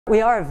We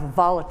are a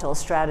volatile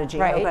strategy.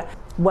 Right. Okay.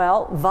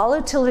 Well,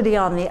 volatility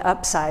on the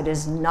upside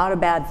is not a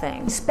bad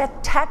thing.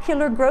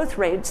 Spectacular growth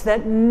rates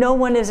that no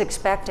one is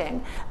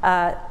expecting.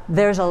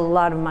 There's a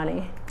lot of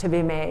money to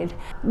be made.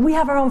 We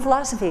have our own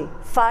philosophy.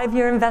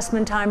 5-year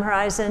investment time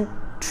horizon.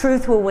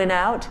 Truth will win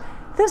out.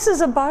 This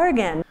is a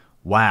bargain.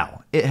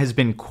 Wow, it has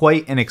been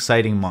quite an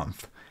exciting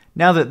month.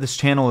 Now that this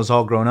channel is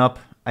all grown up,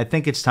 I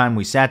think it's time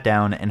we sat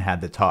down and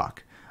had the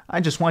talk. I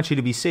just want you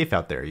to be safe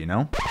out there, you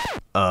know?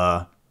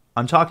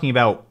 I'm talking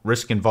about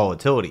risk and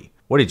volatility.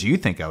 What did you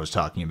think I was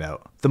talking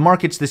about? The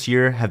markets this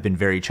year have been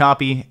very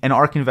choppy, and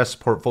ARK Invest's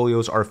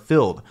portfolios are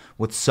filled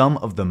with some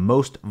of the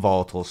most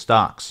volatile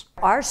stocks.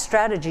 Our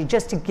strategy,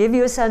 just to give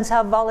you a sense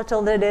how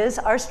volatile it is,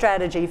 our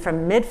strategy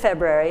from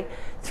mid-February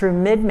through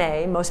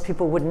mid-May, most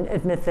people wouldn't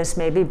admit this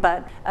maybe,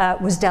 but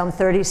was down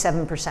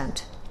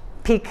 37%,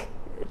 peak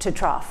to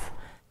trough.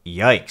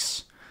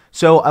 Yikes.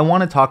 So I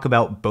want to talk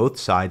about both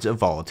sides of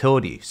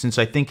volatility, since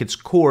I think it's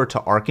core to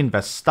ARK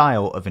Invest's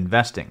style of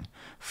investing.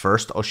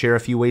 First, I'll share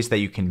a few ways that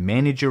you can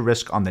manage your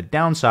risk on the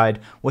downside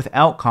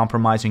without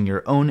compromising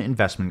your own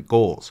investment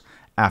goals.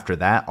 After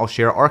that, I'll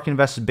share ARK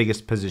Invest's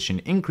biggest position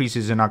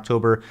increases in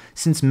October,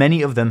 since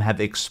many of them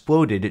have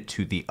exploded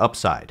to the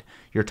upside.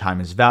 Your time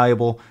is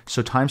valuable,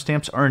 so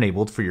timestamps are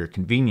enabled for your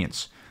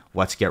convenience.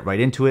 Let's get right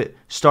into it,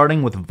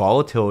 starting with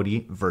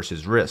volatility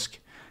versus risk.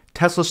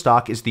 Tesla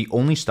stock is the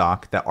only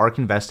stock that ARK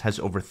Invest has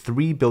over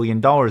 $3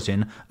 billion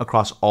in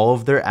across all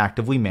of their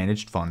actively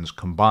managed funds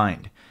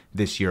combined.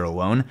 This year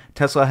alone,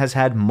 Tesla has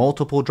had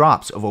multiple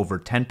drops of over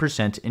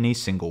 10% in a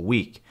single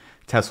week.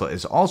 Tesla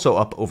is also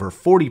up over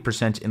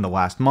 40% in the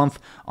last month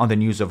on the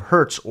news of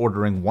Hertz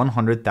ordering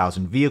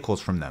 100,000 vehicles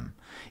from them.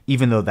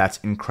 Even though that's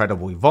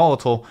incredibly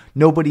volatile,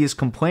 nobody is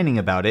complaining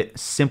about it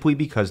simply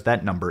because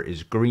that number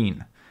is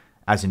green.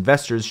 As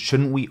investors,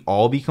 shouldn't we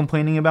all be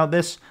complaining about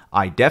this?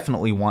 I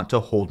definitely want to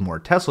hold more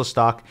Tesla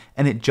stock,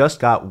 and it just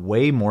got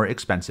way more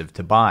expensive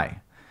to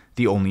buy.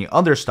 The only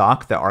other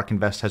stock that ARK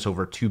Invest has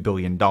over $2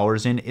 billion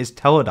in is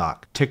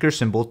Teladoc, ticker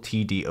symbol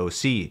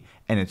TDOC,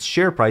 and its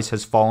share price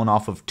has fallen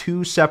off of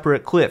 2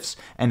 separate cliffs,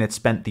 and it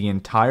spent the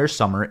entire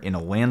summer in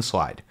a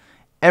landslide.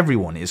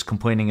 Everyone is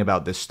complaining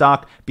about this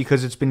stock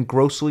because it's been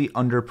grossly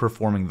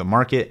underperforming the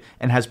market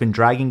and has been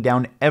dragging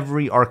down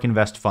every ARK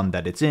Invest fund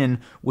that it's in,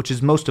 which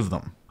is most of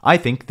them. I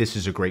think this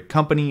is a great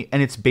company,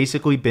 and it's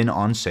basically been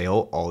on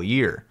sale all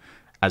year.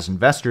 As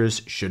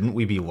investors, shouldn't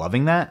we be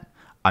loving that?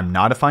 I'm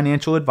not a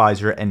financial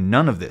advisor, and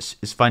none of this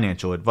is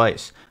financial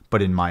advice,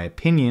 but in my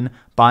opinion,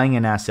 buying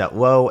an asset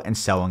low and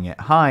selling it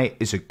high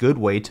is a good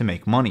way to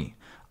make money.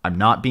 I'm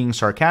not being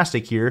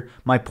sarcastic here,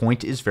 my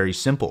point is very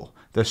simple.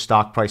 The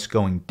stock price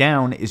going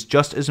down is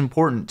just as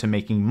important to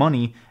making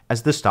money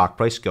as the stock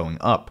price going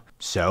up.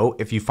 So,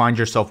 if you find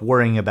yourself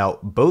worrying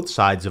about both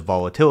sides of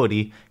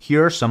volatility,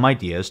 here are some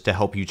ideas to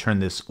help you turn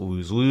this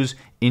lose-lose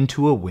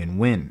into a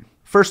win-win.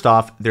 First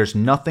off, there's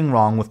nothing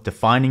wrong with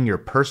defining your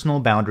personal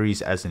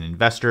boundaries as an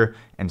investor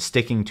and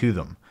sticking to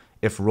them.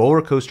 If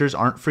roller coasters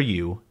aren't for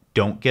you,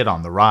 don't get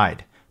on the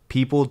ride.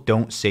 People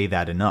don't say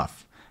that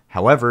enough.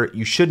 However,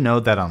 you should know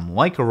that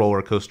unlike a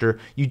roller coaster,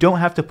 you don't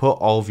have to put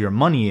all of your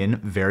money in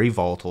very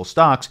volatile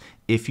stocks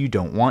if you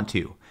don't want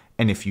to.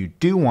 And if you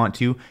do want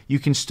to, you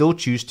can still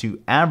choose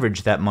to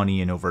average that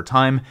money in over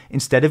time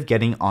instead of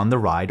getting on the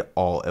ride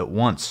all at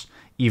once.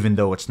 Even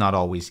though it's not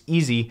always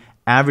easy,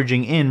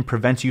 averaging in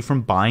prevents you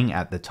from buying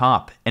at the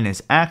top and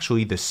is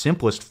actually the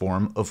simplest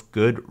form of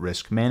good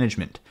risk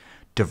management.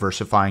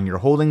 Diversifying your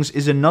holdings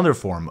is another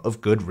form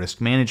of good risk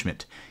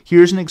management.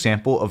 Here's an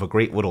example of a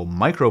great little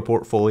micro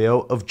portfolio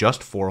of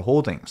just 4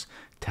 holdings: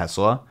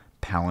 Tesla,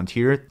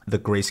 Palantir, the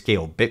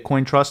Grayscale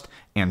Bitcoin Trust,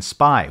 and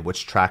SPY,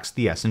 which tracks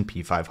the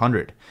S&P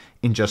 500.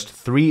 In just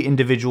 3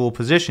 individual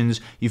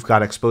positions, you've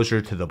got exposure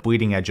to the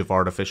bleeding edge of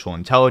artificial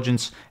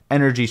intelligence,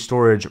 energy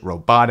storage,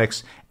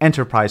 robotics,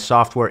 enterprise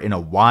software in a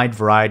wide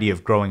variety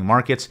of growing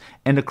markets,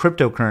 and a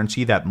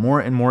cryptocurrency that more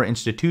and more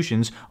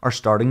institutions are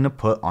starting to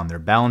put on their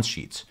balance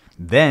sheets.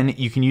 Then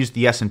you can use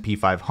the S&P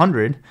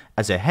 500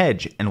 as a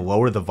hedge and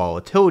lower the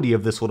volatility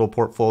of this little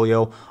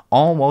portfolio,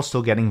 all while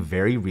still getting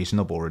very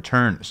reasonable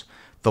returns.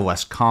 The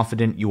less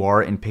confident you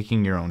are in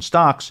picking your own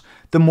stocks,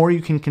 the more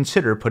you can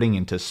consider putting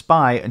into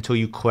SPY until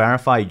you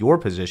clarify your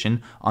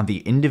position on the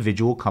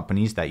individual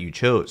companies that you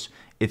chose.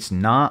 It's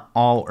not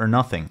all or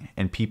nothing,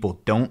 and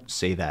people don't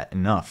say that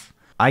enough.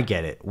 I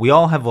get it. We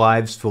all have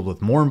lives filled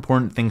with more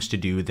important things to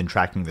do than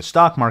tracking the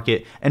stock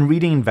market and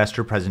reading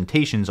investor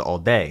presentations all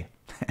day.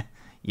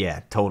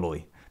 Yeah,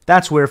 totally.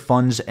 That's where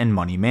funds and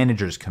money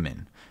managers come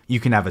in. You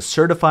can have a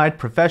certified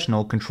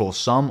professional control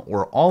some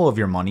or all of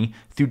your money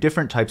through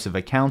different types of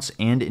accounts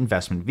and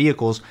investment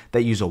vehicles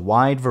that use a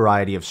wide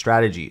variety of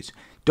strategies.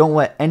 Don't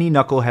let any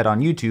knucklehead on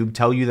YouTube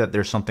tell you that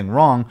there's something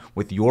wrong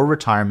with your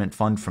retirement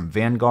fund from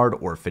Vanguard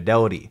or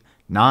Fidelity.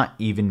 Not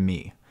even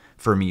me.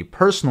 For me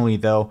personally,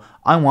 though,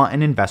 I want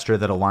an investor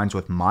that aligns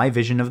with my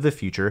vision of the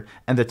future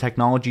and the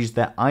technologies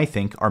that I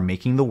think are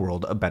making the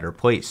world a better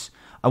place.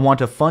 I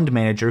want a fund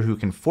manager who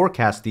can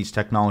forecast these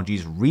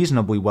technologies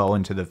reasonably well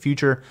into the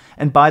future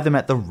and buy them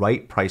at the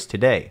right price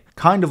today,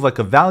 kind of like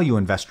a value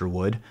investor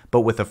would,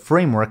 but with a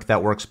framework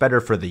that works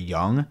better for the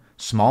young,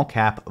 small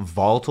cap,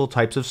 volatile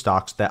types of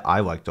stocks that I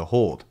like to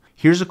hold.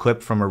 Here's a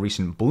clip from a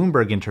recent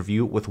Bloomberg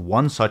interview with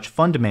one such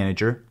fund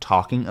manager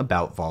talking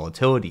about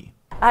volatility.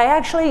 I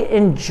actually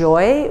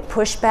enjoy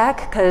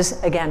pushback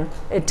because, again,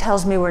 it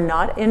tells me we're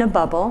not in a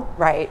bubble.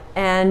 Right.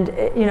 And,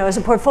 as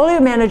a portfolio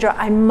manager,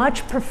 I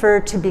much prefer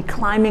to be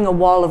climbing a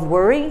wall of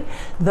worry.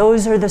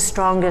 Those are the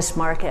strongest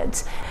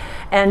markets.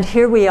 And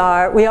here we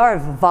are a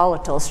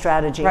volatile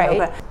strategy.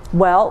 Right.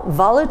 Well,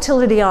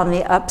 volatility on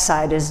the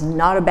upside is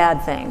not a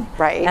bad thing.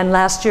 Right. And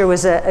last year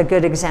was a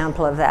good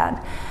example of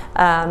that.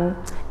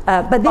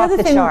 But the Off other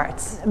the thing,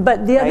 charts.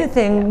 But the other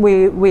thing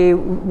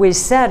we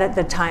said at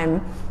the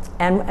time,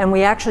 and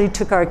we actually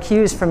took our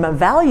cues from a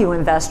value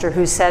investor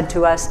who said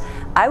to us,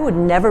 I would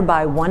never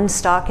buy one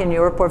stock in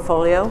your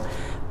portfolio,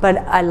 but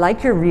I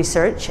like your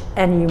research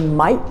and you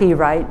might be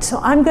right, so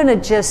I'm going to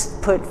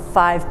just put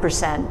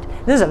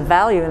 5%. This is a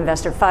value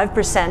investor,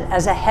 5%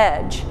 as a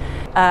hedge,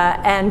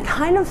 and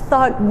kind of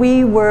thought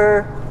we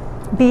were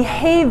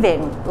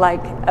behaving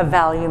like a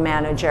value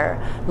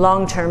manager,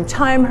 long-term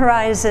time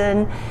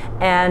horizon,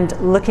 and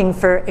looking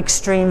for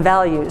extreme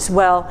values.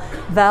 Well,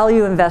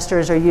 value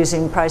investors are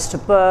using price to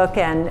book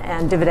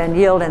and dividend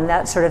yield and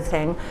that sort of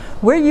thing.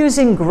 We're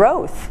using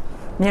growth.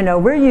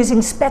 We're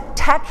using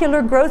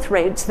spectacular growth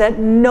rates that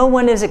no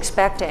one is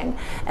expecting.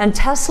 And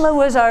Tesla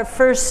was our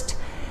first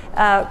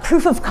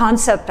proof of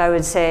concept, I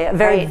would say, a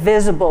very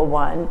visible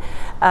one.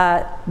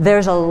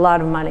 There's a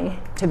lot of money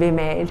to be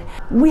made.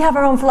 We have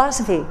our own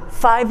philosophy,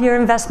 5-year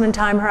investment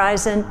time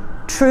horizon,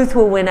 truth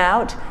will win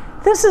out.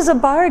 This is a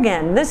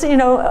bargain. This,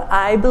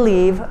 I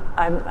believe,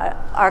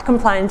 our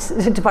compliance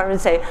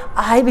department say,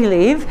 I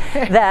believe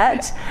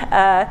that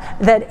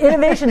that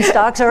innovation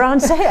stocks are on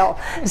sale.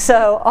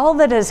 So all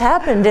that has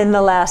happened in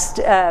the last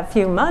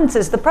few months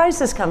is the price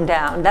has come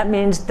down. That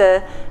means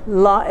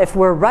if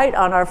we're right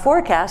on our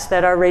forecast,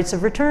 that our rates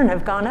of return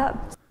have gone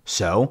up.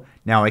 So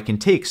now I can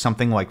take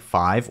something like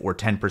 5 or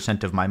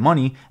 10% of my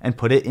money and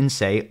put it in,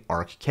 say,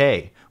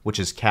 ARKK, which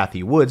is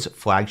Cathie Wood's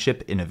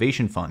flagship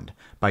innovation fund.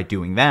 By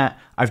doing that,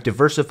 I've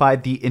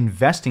diversified the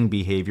investing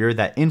behavior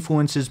that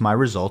influences my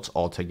results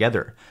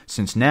altogether,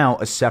 since now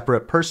a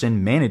separate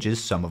person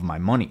manages some of my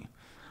money.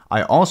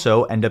 I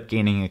also end up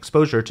gaining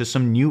exposure to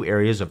some new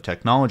areas of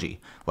technology,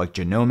 like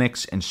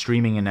genomics and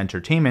streaming and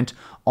entertainment,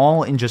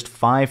 all in just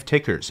 5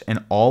 tickers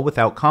and all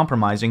without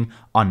compromising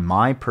on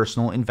my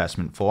personal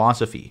investment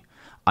philosophy.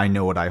 I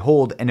know what I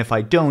hold, and if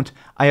I don't,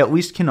 I at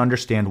least can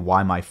understand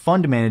why my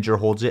fund manager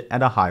holds it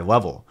at a high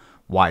level.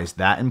 Why is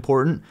that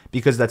important?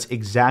 Because that's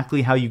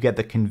exactly how you get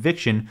the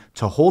conviction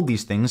to hold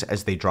these things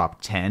as they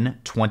drop 10,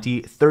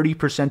 20,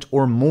 30%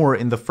 or more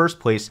in the first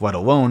place, let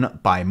alone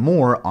buy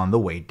more on the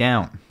way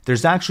down.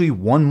 There's actually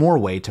one more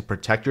way to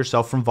protect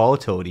yourself from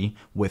volatility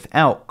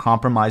without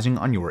compromising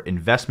on your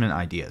investment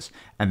ideas,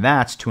 and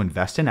that's to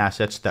invest in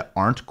assets that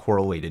aren't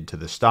correlated to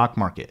the stock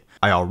market.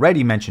 I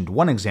already mentioned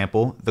one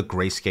example, the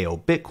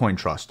Grayscale Bitcoin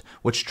Trust,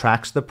 which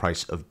tracks the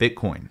price of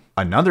Bitcoin.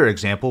 Another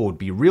example would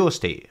be real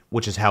estate,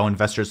 which is how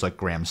investors like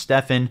Graham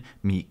Stephan,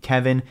 Meet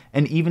Kevin,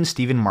 and even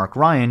Stephen Mark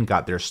Ryan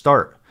got their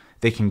start.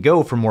 They can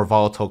go for more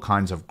volatile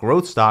kinds of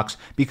growth stocks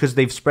because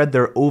they've spread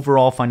their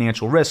overall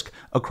financial risk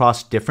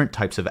across different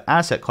types of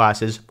asset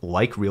classes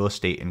like real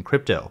estate and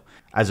crypto.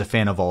 As a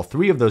fan of all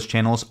 3 of those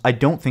channels, I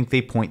don't think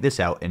they point this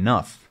out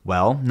enough.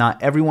 Well,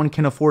 not everyone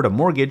can afford a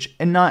mortgage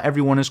and not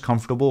everyone is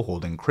comfortable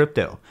holding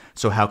crypto.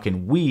 So how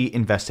can we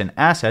invest in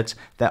assets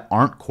that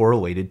aren't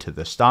correlated to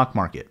the stock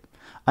market?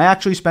 I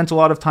actually spent a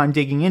lot of time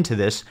digging into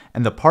this,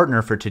 and the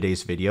partner for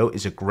today's video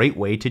is a great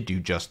way to do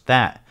just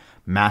that.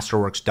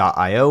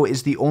 Masterworks.io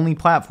is the only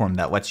platform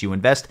that lets you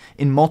invest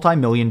in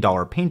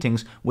multi-million-dollar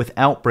paintings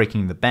without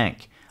breaking the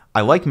bank. I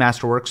like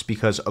Masterworks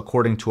because,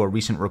 according to a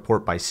recent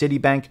report by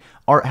Citibank,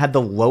 art had the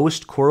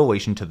lowest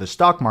correlation to the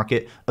stock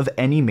market of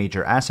any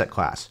major asset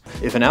class.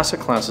 If an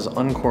asset class is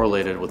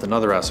uncorrelated with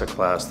another asset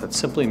class, that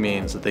simply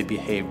means that they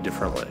behave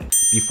differently.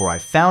 Before I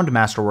found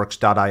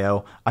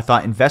Masterworks.io, I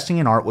thought investing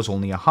in art was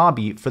only a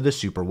hobby for the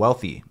super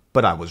wealthy,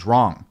 but I was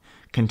wrong.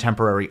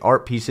 Contemporary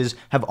art pieces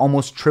have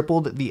almost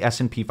tripled the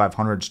S&P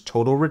 500's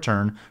total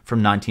return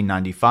from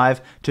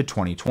 1995 to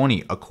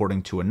 2020,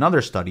 according to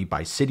another study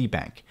by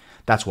Citibank.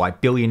 That's why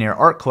billionaire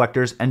art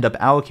collectors end up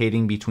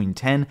allocating between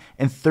 10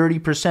 and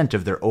 30%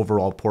 of their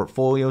overall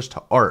portfolios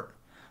to art.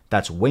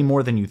 That's way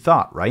more than you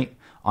thought, right?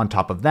 On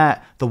top of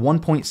that, the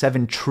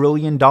 $1.7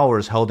 trillion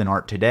held in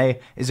art today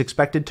is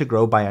expected to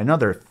grow by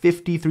another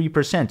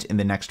 53% in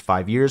the next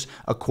 5 years,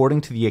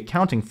 according to the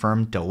accounting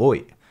firm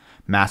Deloitte.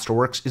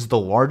 Masterworks is the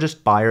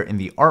largest buyer in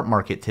the art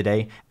market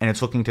today, and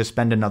it's looking to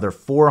spend another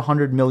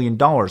 $400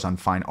 million on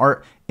fine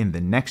art in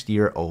the next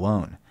year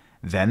alone.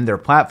 Then their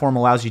platform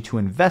allows you to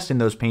invest in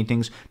those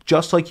paintings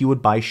just like you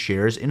would buy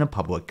shares in a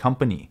public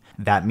company.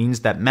 That means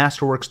that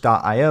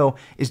Masterworks.io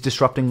is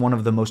disrupting one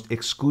of the most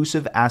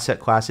exclusive asset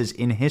classes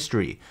in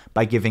history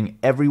by giving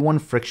everyone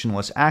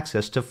frictionless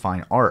access to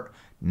fine art.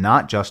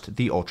 not just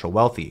the ultra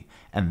wealthy,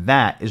 and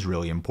that is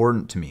really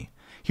important to me.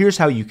 Here's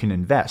how you can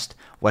invest.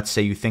 Let's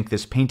say you think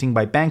this painting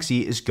by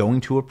Banksy is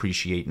going to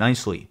appreciate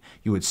nicely.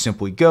 You would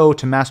simply go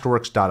to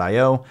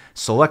masterworks.io,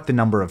 select the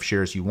number of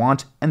shares you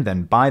want, and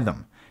then buy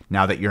them.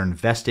 Now that you're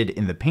invested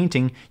in the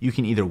painting, you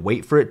can either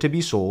wait for it to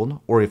be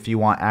sold, or if you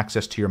want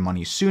access to your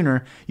money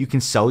sooner, you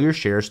can sell your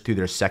shares through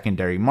their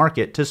secondary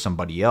market to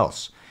somebody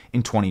else.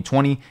 In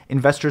 2020,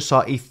 investors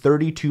saw a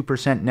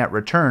 32% net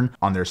return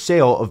on their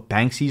sale of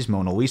Banksy's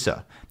Mona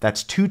Lisa.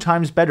 That's 2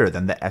 times better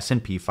than the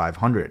S&P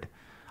 500.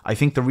 I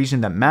think the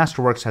reason that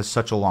Masterworks has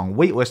such a long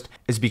waitlist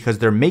is because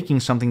they're making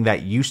something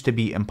that used to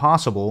be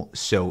impossible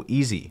so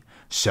easy.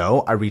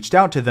 So I reached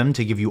out to them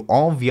to give you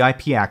all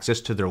VIP access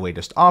to their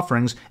latest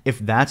offerings if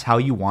that's how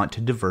you want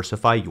to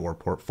diversify your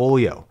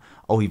portfolio.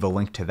 I'll leave a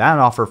link to that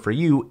offer for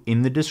you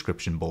in the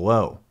description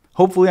below.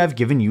 Hopefully I've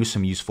given you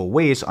some useful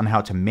ways on how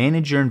to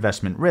manage your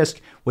investment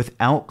risk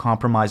without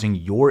compromising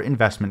your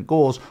investment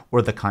goals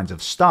or the kinds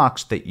of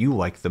stocks that you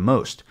like the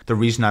most. The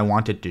reason I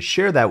wanted to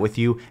share that with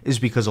you is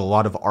because a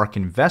lot of ARK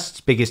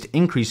Invest's biggest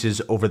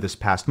increases over this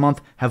past month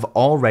have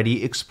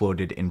already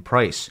exploded in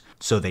price,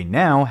 so they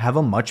now have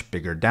a much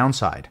bigger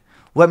downside.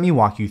 Let me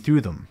walk you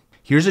through them.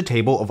 Here's a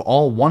table of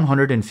all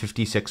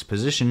 156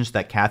 positions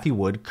that Cathie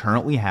Wood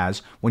currently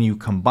has when you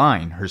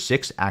combine her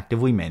 6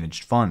 actively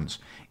managed funds.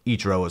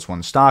 Each row is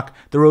one stock.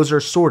 The rows are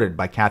sorted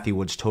by Cathie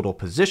Wood's total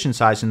position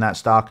size in that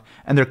stock,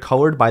 and they're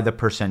colored by the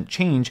percent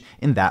change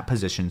in that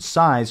position's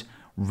size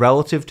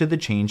relative to the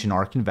change in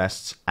ARK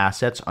Invest's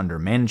assets under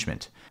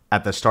management.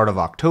 At the start of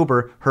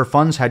October, her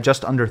funds had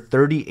just under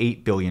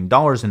 $38 billion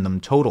in them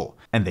total,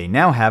 and they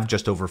now have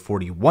just over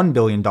 $41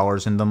 billion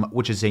in them,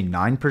 which is a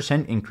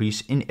 9%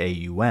 increase in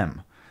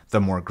AUM.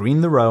 The more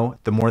green the row,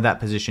 the more that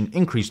position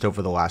increased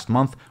over the last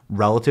month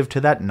relative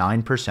to that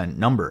 9%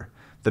 number.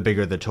 The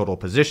bigger the total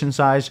position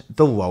size,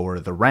 the lower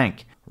the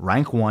rank.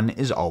 Rank 1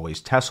 is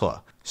always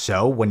Tesla.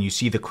 So when you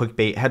see the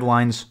clickbait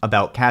headlines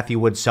about Cathie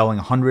Wood selling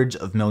hundreds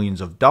of millions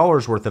of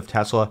dollars worth of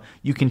Tesla,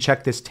 you can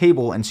check this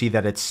table and see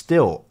that it's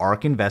still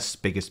ARK Invest's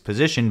biggest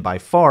position by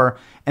far,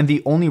 and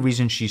the only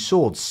reason she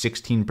sold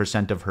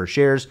 16% of her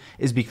shares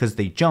is because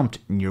they jumped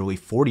nearly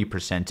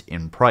 40%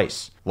 in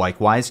price.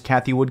 Likewise,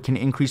 Cathie Wood can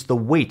increase the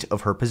weight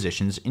of her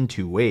positions in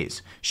 2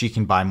 ways. She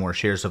can buy more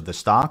shares of the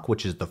stock,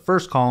 which is the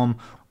first column,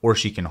 or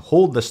she can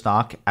hold the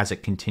stock as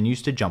it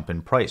continues to jump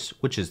in price,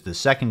 which is the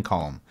second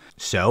column.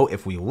 So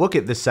if we look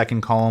at this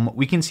second column,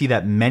 we can see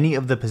that many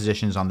of the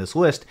positions on this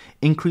list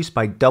increased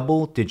by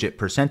double-digit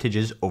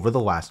percentages over the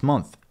last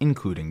month,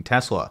 including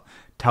Tesla.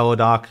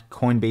 Teladoc,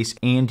 Coinbase,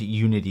 and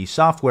Unity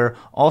Software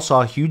all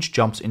saw huge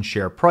jumps in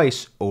share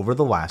price over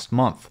the last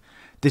month.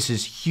 This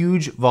is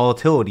huge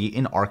volatility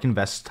in ARK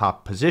Invest's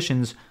top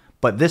positions,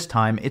 but this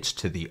time it's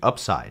to the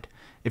upside.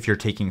 If you're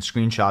taking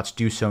screenshots,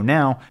 do so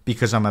now,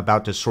 because I'm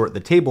about to sort the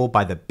table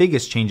by the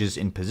biggest changes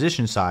in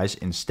position size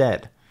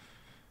instead.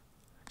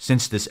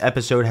 Since this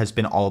episode has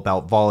been all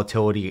about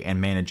volatility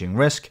and managing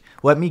risk,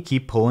 let me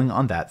keep pulling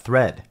on that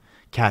thread.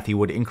 Cathie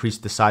Wood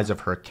increased the size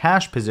of her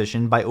cash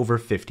position by over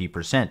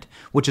 50%,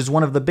 which is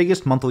one of the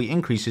biggest monthly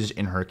increases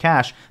in her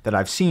cash that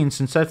I've seen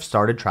since I've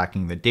started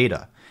tracking the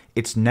data.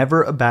 It's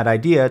never a bad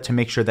idea to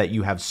make sure that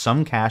you have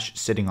some cash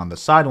sitting on the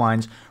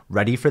sidelines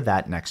ready for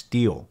that next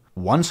deal.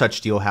 One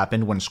such deal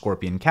happened when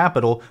Scorpion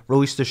Capital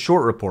released a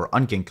short report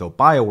on Ginkgo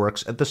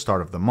Bioworks at the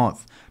start of the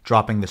month,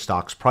 dropping the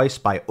stock's price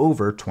by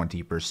over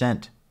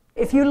 20%.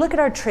 If you look at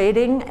our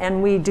trading,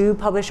 and we do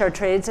publish our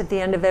trades at the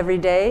end of every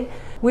day,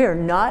 we are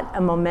not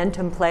a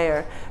momentum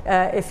player.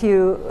 I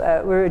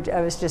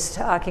was just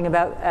talking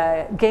about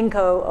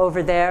Ginkgo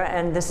over there,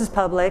 and this is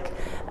public.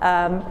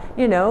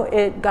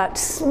 It got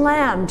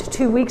slammed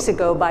 2 weeks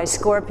ago by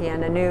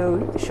Scorpion, a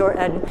new short,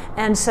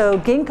 and so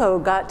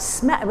Ginkgo got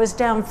smashed. It was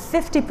down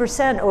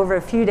 50% over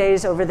a few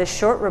days over this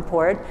short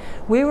report.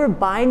 We were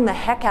buying the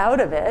heck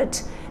out of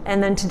it.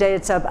 And then today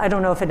it's up, I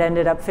don't know if it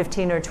ended up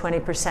 15 or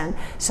 20%.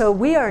 So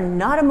we are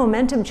not a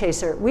momentum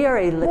chaser. We are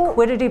a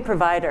liquidity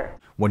provider.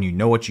 When you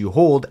know what you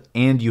hold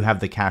and you have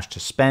the cash to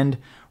spend,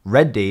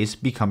 red days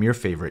become your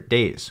favorite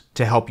days.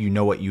 To help you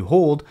know what you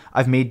hold,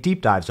 I've made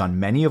deep dives on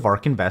many of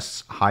ARK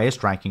Invest's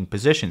highest ranking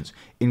positions,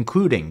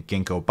 including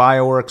Ginkgo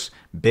Bioworks,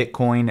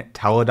 Bitcoin,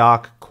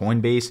 Teladoc,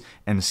 Coinbase,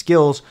 and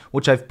Skills,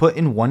 which I've put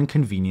in one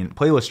convenient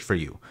playlist for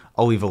you.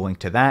 I'll leave a link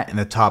to that in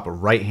the top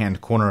right-hand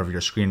corner of your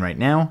screen right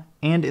now,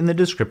 and in the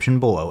description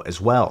below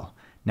as well.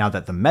 Now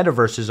that the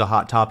metaverse is a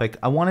hot topic,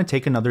 I want to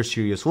take another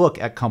serious look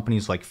at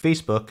companies like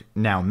Facebook,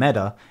 now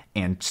Meta,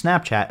 and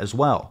Snapchat as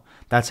well.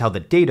 That's how the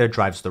data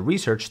drives the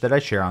research that I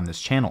share on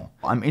this channel.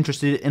 I'm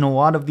interested in a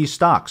lot of these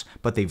stocks,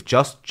 but they've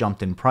just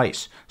jumped in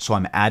price, so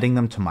I'm adding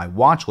them to my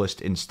watch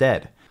list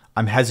instead.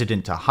 I'm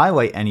hesitant to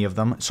highlight any of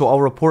them, so I'll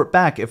report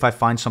back if I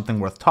find something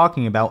worth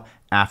talking about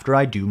after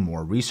I do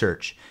more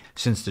research.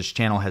 Since this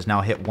channel has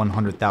now hit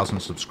 100,000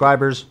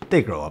 subscribers,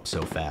 they grow up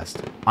so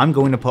fast. I'm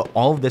going to put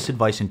all of this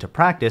advice into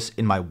practice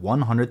in my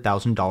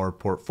 $100,000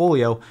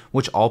 portfolio,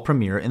 which I'll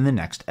premiere in the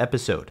next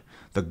episode.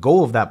 The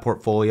goal of that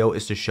portfolio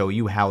is to show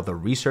you how the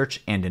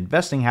research and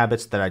investing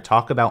habits that I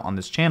talk about on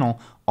this channel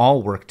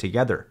all work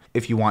together.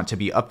 If you want to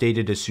be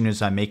updated as soon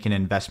as I make an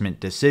investment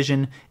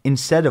decision,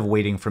 instead of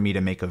waiting for me to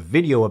make a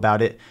video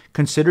about it,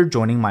 consider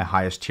joining my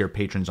highest tier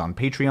patrons on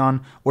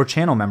Patreon or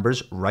channel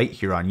members right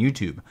here on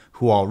YouTube,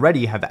 who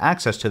already have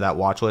access to that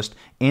watchlist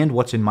and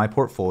what's in my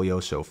portfolio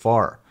so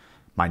far.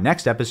 My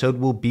next episode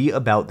will be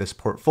about this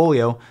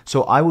portfolio,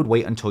 so I would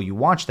wait until you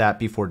watch that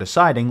before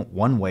deciding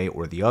one way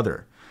or the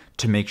other.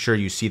 To make sure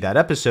you see that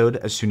episode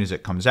as soon as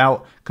it comes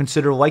out,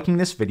 consider liking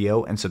this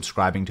video and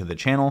subscribing to the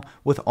channel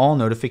with all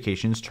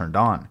notifications turned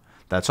on.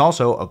 That's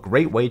also a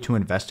great way to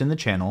invest in the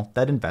channel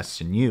that invests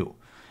in you.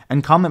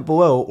 And comment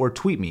below or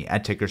tweet me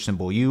at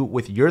tickersymbol-U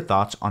with your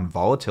thoughts on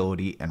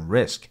volatility and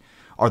risk.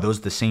 Are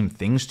those the same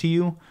things to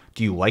you?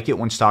 Do you like it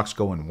when stocks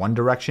go in one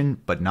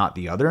direction but not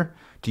the other?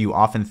 Do you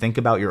often think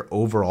about your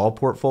overall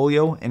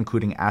portfolio,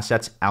 including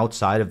assets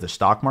outside of the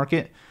stock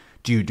market?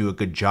 Do you do a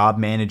good job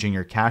managing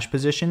your cash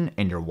position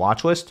and your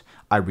watch list?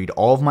 I read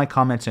all of my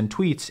comments and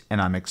tweets,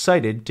 and I'm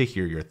excited to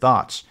hear your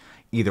thoughts.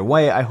 Either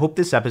way, I hope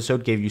this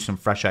episode gave you some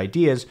fresh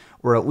ideas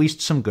or at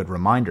least some good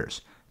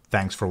reminders.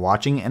 Thanks for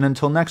watching, and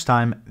until next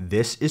time,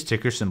 this is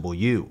Ticker Symbol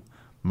U.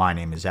 My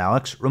name is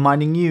Alex,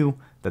 reminding you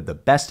that the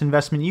best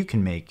investment you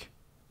can make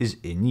is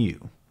in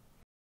you.